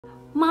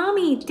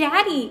Mommy,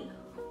 Daddy,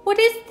 what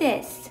is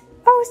this?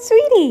 Oh,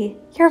 sweetie,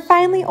 you're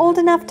finally old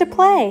enough to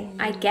play.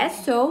 I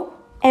guess so.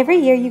 Every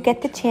year you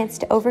get the chance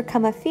to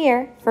overcome a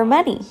fear for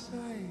money.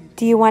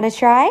 Do you want to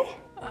try?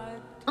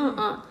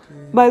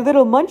 My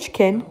little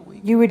munchkin,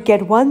 you would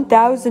get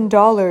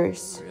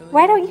 $1,000.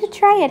 Why don't you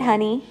try it,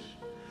 honey?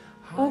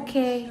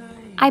 Okay.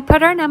 I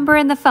put our number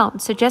in the phone,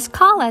 so just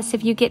call us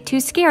if you get too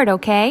scared,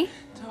 okay?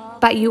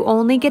 But you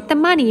only get the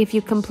money if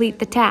you complete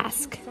the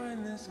task.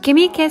 Give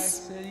me a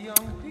kiss.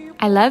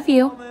 I love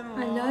you.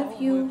 I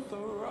love you.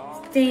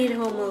 Staying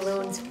home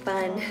alone's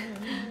fun.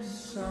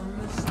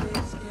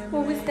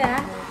 What was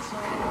that?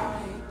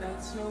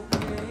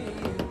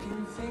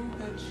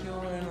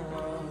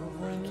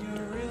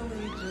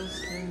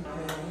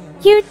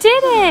 You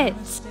did it!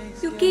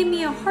 You gave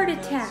me a heart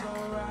attack.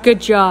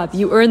 Good job,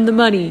 you earned the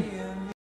money.